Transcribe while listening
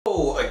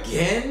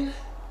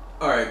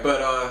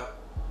Alright, but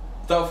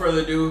without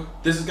further ado,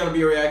 this is gonna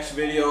be a reaction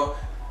video.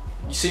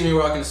 You see me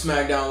rocking the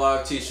SmackDown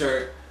Live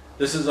t-shirt.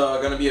 This is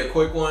gonna be a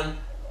quick one.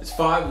 It's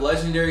 5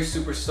 legendary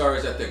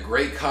superstars that the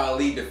Great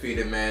Khali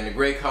defeated, man. The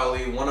Great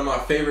Khali, one of my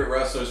favorite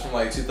wrestlers from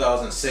like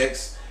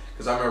 2006,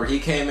 because I remember he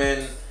came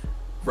in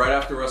right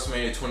after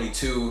WrestleMania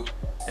 22,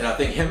 and I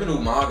think him and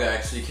Umaga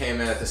actually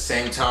came in at the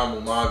same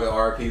time. Umaga,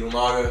 RP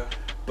Umaga,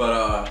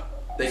 but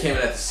they came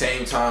in at the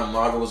same time.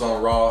 Umaga was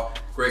on Raw,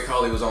 Great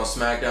Khali was on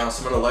SmackDown.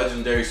 Some of the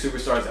legendary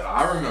superstars that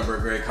I remember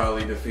Great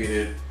Khali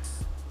defeated,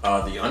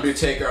 The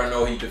Undertaker. I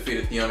know he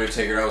defeated The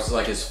Undertaker. That was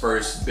like his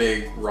first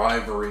big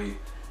rivalry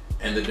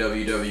in the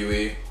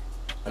WWE.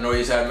 I know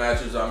he's had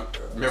matches. I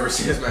remember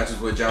seeing his matches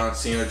with John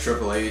Cena,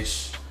 Triple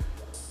H,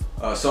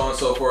 so on and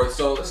so forth.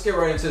 So let's get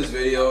right into this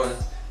video and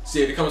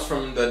see if it comes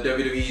from the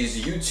WWE's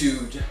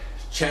YouTube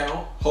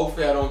channel.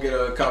 Hopefully I don't get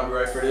a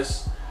copyright for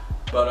this,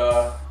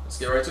 but let's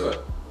get right to it.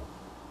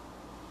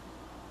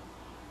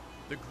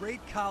 The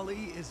Great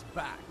Khali is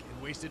back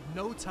and wasted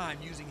no time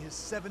using his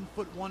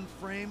 7'1"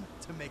 frame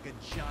to make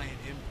a giant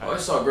impact. Oh, I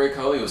saw Great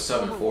Khali was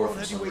 7'4" World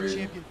for some Heavyweight reason.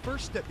 Champion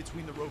first stepped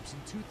between the ropes in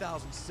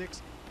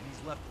 2006, and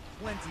he's left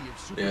plenty of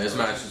superstars. Yeah, his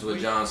matches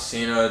with John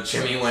Cena,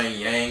 Jimmy Wang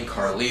Yang,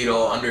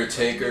 Carlito,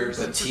 Undertaker,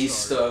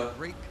 Batista.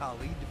 Great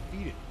Khali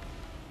defeated.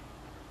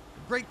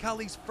 Great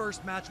Khali's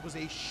first match was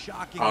a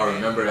shocking. I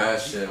remember that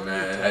shit,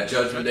 man. At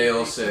Judgment Day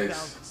 06.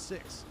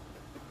 2006.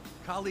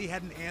 Khali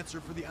had an answer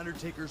for The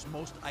Undertaker's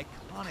most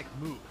iconic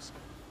moves.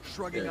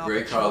 Shrugging off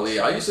Great Khali.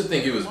 I used to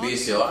think he was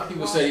beastie. A lot of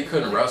people said he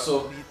couldn't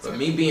wrestle, but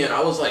me being,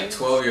 I was like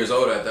 12 years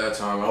old at that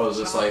time. I was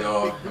just like,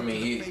 oh, I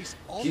mean, he's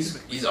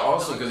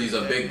awesome because he's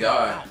a big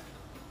guy.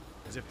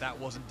 As if that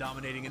wasn't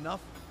dominating enough,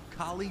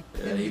 Khali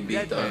and he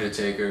beat The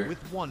Undertaker with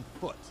 1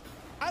 foot.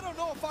 I don't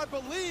know if I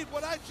believe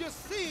what I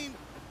just seen,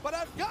 but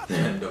I've got to.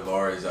 And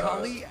Daivari out.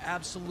 Khali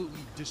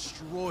absolutely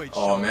destroyed.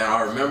 Oh man,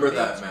 I remember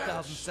that match.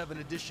 2007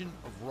 edition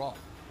of Raw.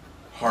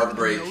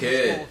 Heartbreak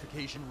Kid.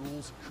 Qualification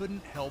rules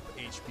couldn't help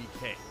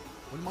HBK.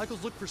 When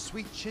Michaels looked for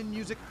sweet chin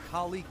music,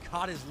 Khali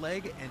caught his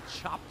leg and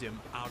chopped him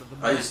out of the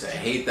match. I used to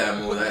hate that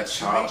move. That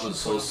chop was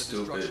so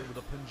stupid. With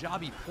a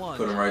Punjabi plunge.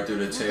 Put him right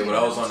through the table.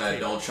 That was on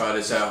that "Don't Try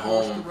This at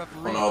Home"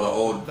 on all the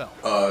old.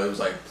 It was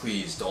like,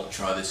 please don't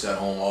try this at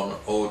home. All the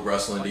old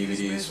wrestling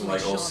DVDs from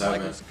like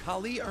 07.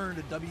 Khali earned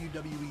a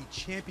WWE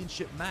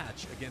Championship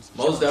match against.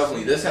 Most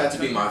definitely, this had to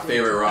be my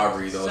favorite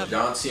rivalry though.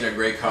 John Cena,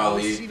 Great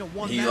Khali.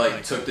 He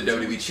like took the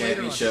WWE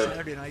Championship,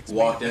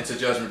 walked into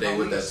Judgment Day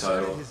with that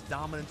title. His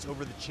dominance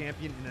over the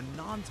champion in a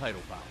non-title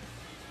bout.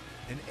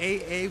 An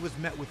AA was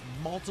met with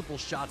multiple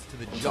shots to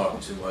the jaw,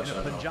 and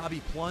a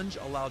Punjabi plunge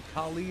allowed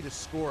Khali to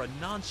score a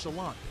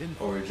nonchalant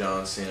pinfall. Over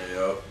John Cena,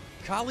 yup.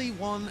 Khali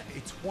won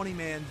a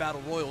 20-man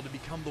battle royal to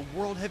become the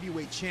World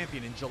Heavyweight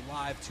Champion in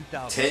July of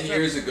 2007. 10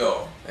 years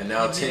ago, and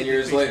now 10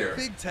 years later.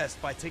 Big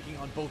test by taking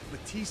on both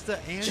Batista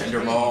and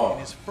Jinder Mahal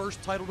in his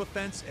first title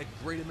defense at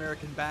Great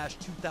American Bash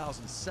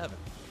 2007.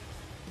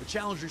 The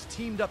challengers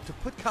teamed up to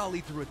put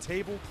Khali through a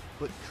table,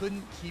 but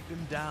couldn't keep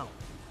him down.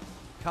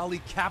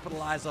 Khali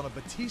capitalized on a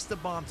Batista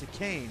bomb to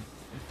Kane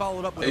and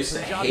followed up with a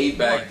Punjabi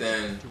back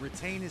then. To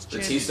retain his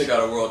Batista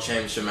got a World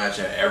Championship match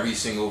at every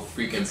single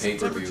freaking pay-per-view. In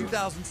September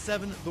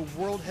 2007, the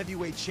World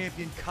Heavyweight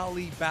Champion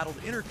Khali battled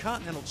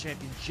Intercontinental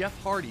Champion Jeff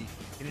Hardy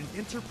in an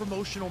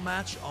interpromotional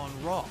match on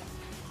Raw.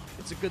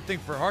 It's a good thing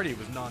for Hardy it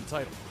was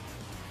non-title.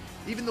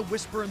 Even the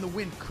Whisper in the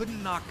Wind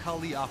couldn't knock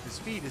Khali off his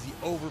feet as he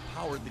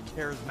overpowered the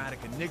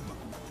charismatic Enigma.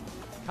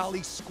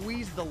 Khali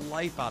squeezed the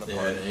life out of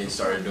Hardy. Yeah, and he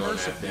started doing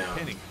that down.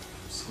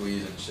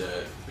 Squeezing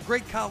shit. The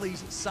Great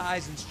Khali's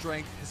size and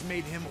strength has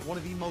made him one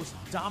of the most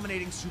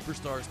dominating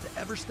superstars to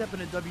ever step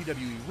in a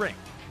WWE ring.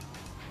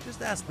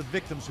 Just ask the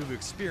victims who've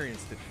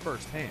experienced it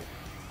firsthand.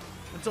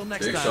 Until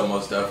next time. Big Show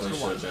most definitely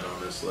should have been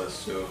on this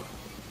list too.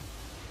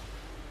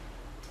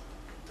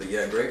 But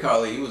yeah, Great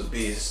Khali, he was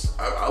beast.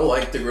 I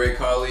liked the Great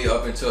Khali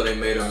up until they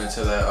made him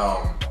into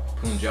that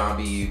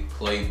Punjabi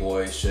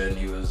playboy shit, and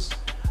he was,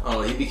 I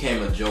don't know, he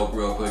became a joke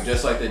real quick,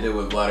 just like they did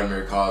with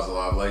Vladimir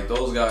Kozlov. Like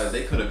those guys,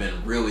 they could have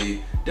been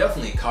really,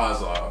 definitely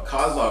Kozlov.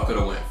 Kozlov could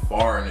have went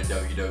far in the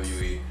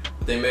WWE,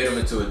 but they made him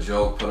into a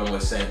joke, put him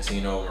with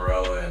Santino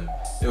Marella, and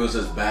it was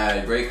just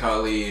bad. Great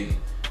Khali,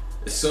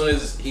 as soon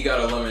as he got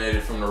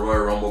eliminated from the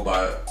Royal Rumble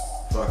by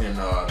fucking,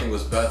 I think it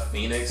was Beth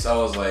Phoenix, I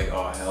was like,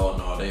 oh hell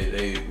no,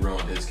 they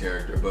ruined his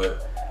character.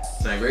 But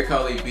man, Great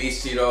Khali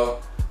beastie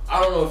though.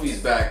 I don't know if he's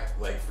back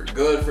like for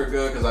good,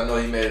 because I know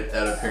he made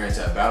that appearance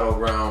at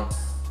Battleground.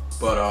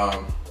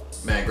 But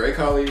man, Great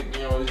Khali, you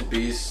know, he's a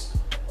beast.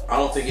 I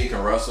don't think he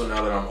can wrestle.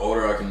 Now that I'm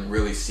older, I can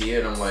really see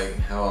it. I'm like,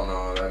 hell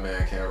no, that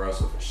man can't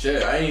wrestle for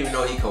shit. I didn't even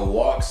know he could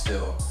walk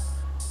still.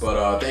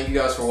 But thank you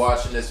guys for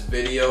watching this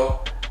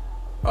video.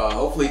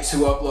 Hopefully 2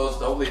 uploads.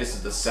 Hopefully this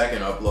is the 2nd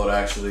upload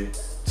actually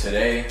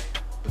today.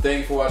 But thank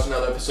you for watching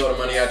another episode of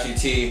Money Out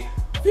GT.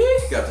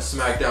 Got the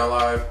SmackDown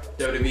Live.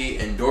 WWE,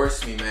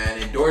 endorse me, man.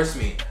 Endorse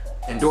me.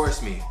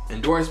 Endorse me.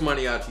 Endorse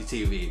Money Out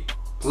GTV.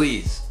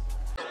 Please.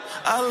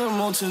 I love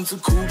mountain to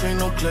coupe, ain't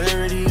no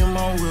clarity in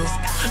my wheel.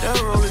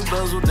 That rolling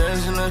bezel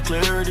dancing, that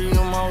clarity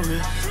on my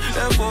wrist.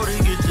 That 40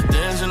 get the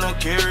dance and I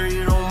carry